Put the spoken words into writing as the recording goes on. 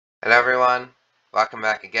Hello everyone, welcome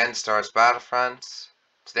back again to Star Wars Battlefront.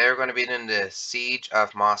 Today we're going to be in the Siege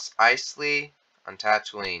of Mos Eisley on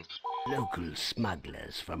Tatooine. Local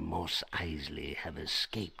smugglers from Mos Eisley have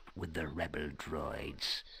escaped with the rebel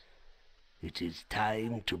droids. It is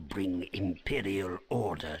time to bring Imperial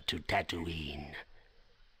order to Tatooine.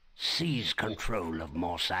 Seize control of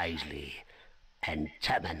Mos Eisley and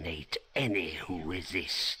terminate any who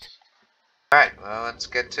resist. Alright, well let's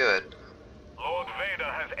get to it. Lord Vader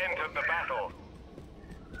has entered the battle.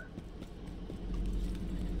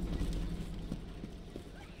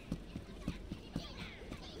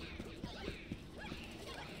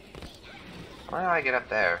 Why do I get up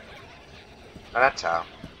there? Oh, that's how.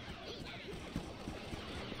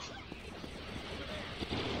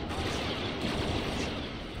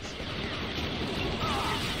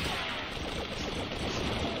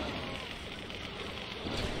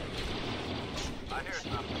 I hear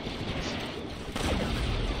something.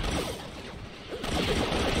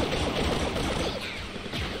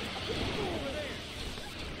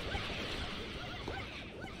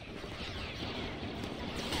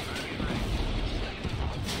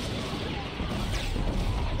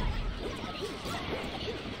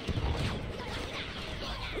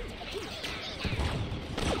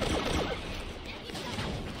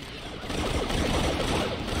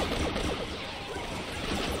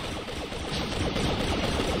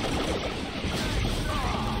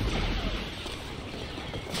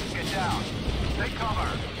 Get down. Take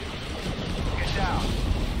cover. Get down.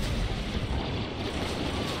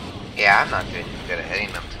 Yeah, I'm not doing good at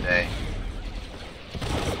hitting them today.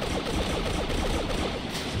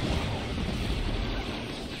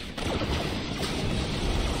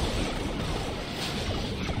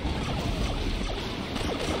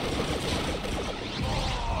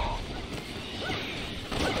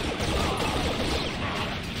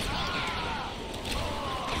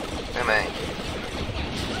 Come on.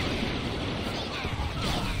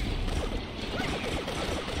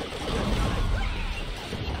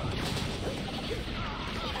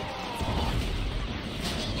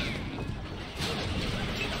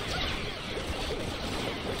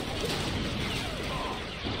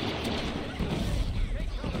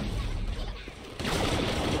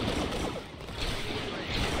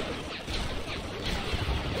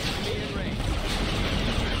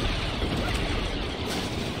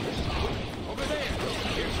 Over there. I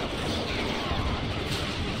hear something.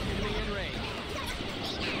 Enemy in range.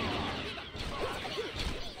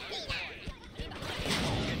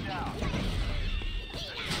 Get down.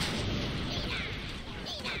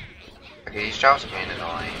 Okay, these drops are being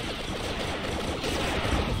annoying.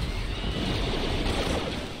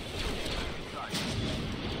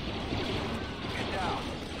 Get down.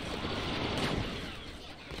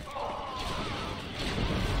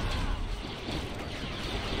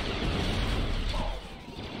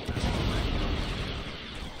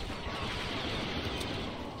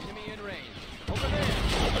 Enemy in range. Over there.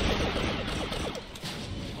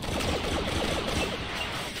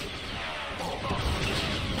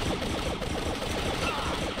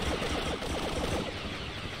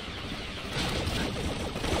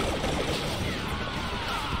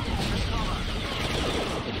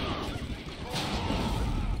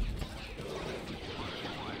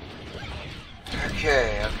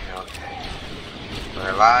 Okay.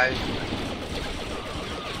 We're alive.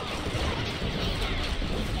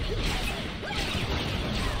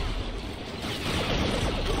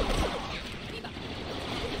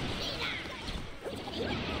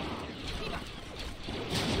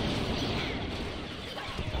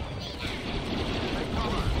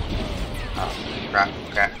 Oh, crap.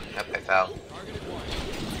 Yep, I fell. Targeted one.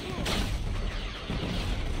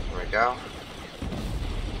 There we go.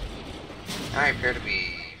 I appear to be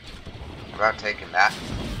about taking that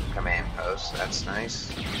command post. That's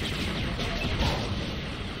nice.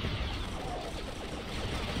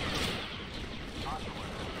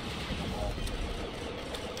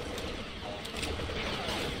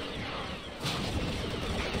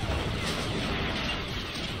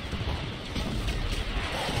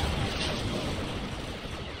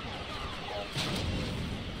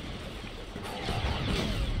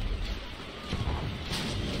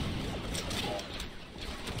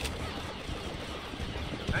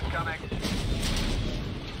 Incoming.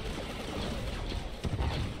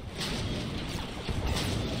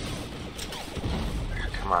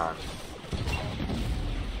 Come on.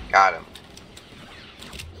 Got him.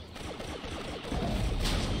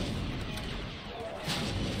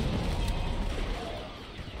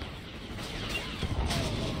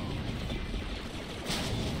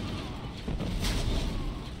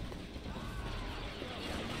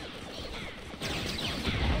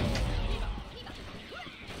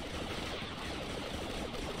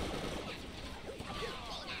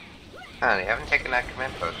 Oh, they haven't taken that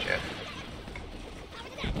command post yet.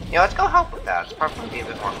 Yeah, let's go help with that. It's probably going to be a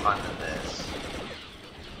bit more fun than this.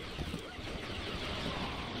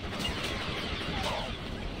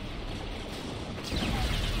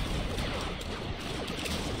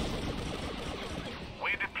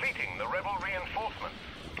 We're depleting the rebel reinforcements.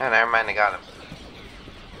 Oh, never mind, I got him.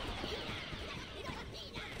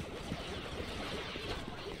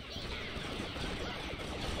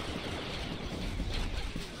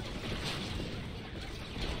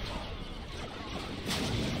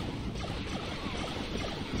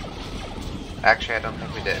 Actually, I don't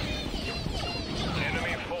think we did.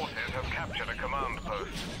 Enemy forces have captured a command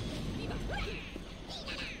post.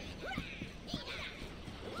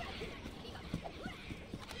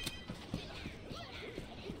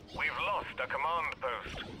 We've lost a command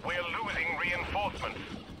post. We're losing reinforcements.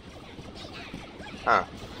 Huh.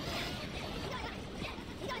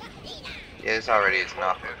 Yeah, this already is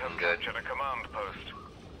not Forces have looking good. captured a command post.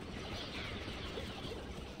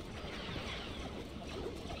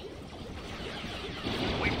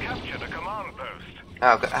 We've captured a command post.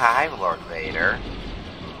 Oh, hi, Lord Vader.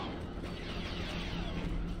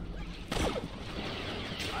 I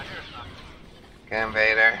hear something. Get him,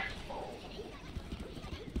 Vader.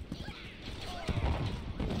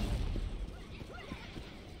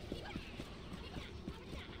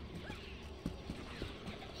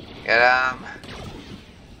 Get him.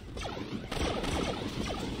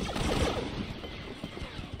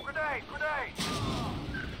 Grenade! Grenade!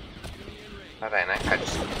 Oh, that guy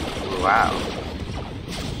just blew out.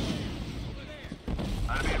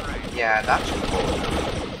 I'm in range. Yeah, that's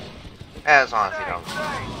cool. As long as you don't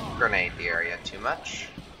grenade the area too much.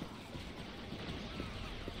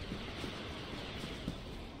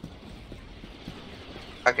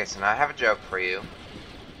 Okay, so now I have a joke for you.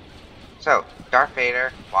 So, Darth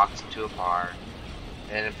Vader walks into a bar,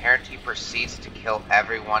 and apparently proceeds to kill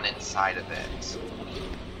everyone inside of it.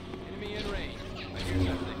 Enemy in range. I hear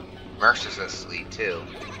something. Mercilessly, too.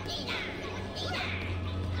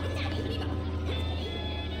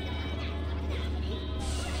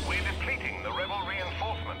 We're depleting the rebel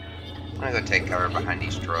reinforcements. I'm gonna go take cover behind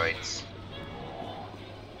these droids.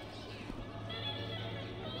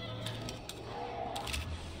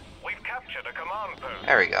 We've captured a command post.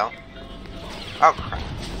 There we go. Oh, crap.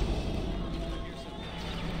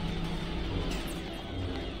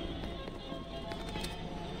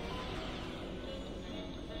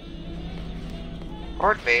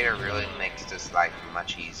 Lord Vader really makes this life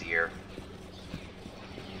much easier.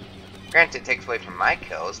 Granted, it takes away from my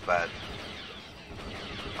kills, but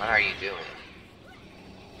what are you doing?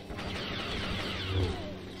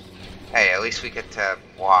 Hey, at least we get to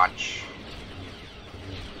watch.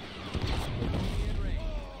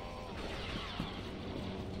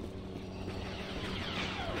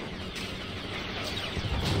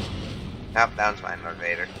 Nope, that was mine, Lord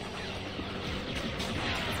Vader.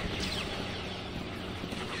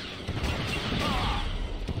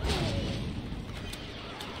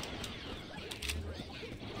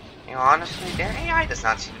 You know, honestly, their AI does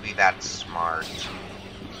not seem to be that smart.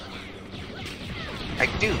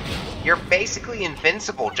 Like, dude, you're basically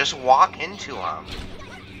invincible. Just walk into them.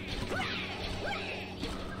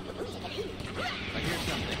 I hear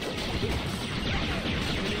something.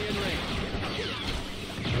 Enemy in range.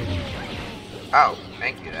 Oh,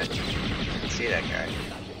 thank you. I didn't see that guy.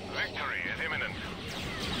 Victory is imminent.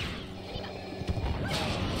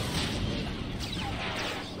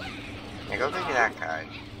 Yeah, go look at that guy.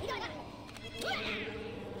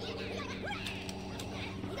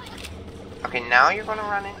 Okay, now you're gonna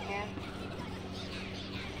run in here?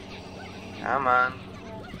 Come on.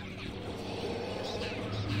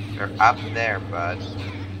 You're up there, bud.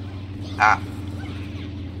 Ah.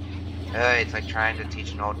 It's like trying to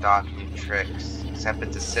teach an old dog new tricks. Except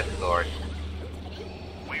it's a Sith Lord.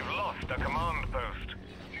 We've lost a command post.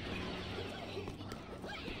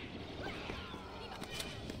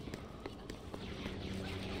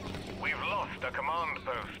 We've lost a command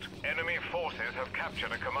post. Enemy forces have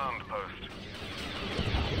captured a command post.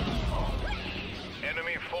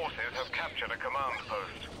 Enemy forces have captured a command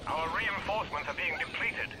post. Our reinforcements are being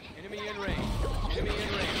depleted. Enemy in range. Enemy in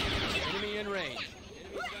range. Enemy in range.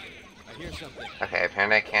 Enemy sighted. I hear something. Okay,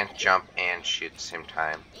 apparently I can't jump and shoot at the same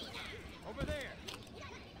time. Over there.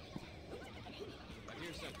 I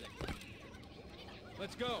hear something.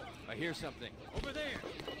 Let's go. I hear something. Over there.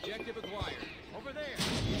 Objective acquired. Over there.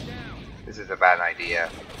 He's down. This is a bad idea.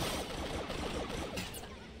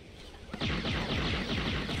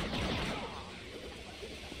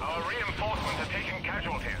 Our reinforcements are taking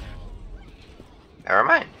casualties. Never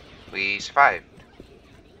mind. We survived.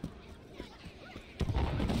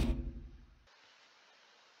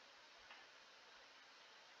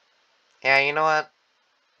 Yeah, you know what?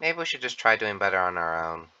 Maybe we should just try doing better on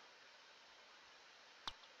our own.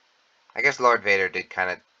 I guess Lord Vader did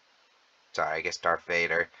kind of... Sorry, I guess Darth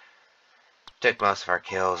Vader took most of our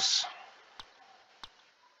kills.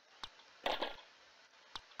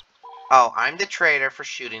 Oh, I'm the traitor for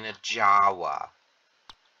shooting a Jawa.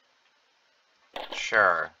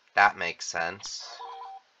 Sure, that makes sense.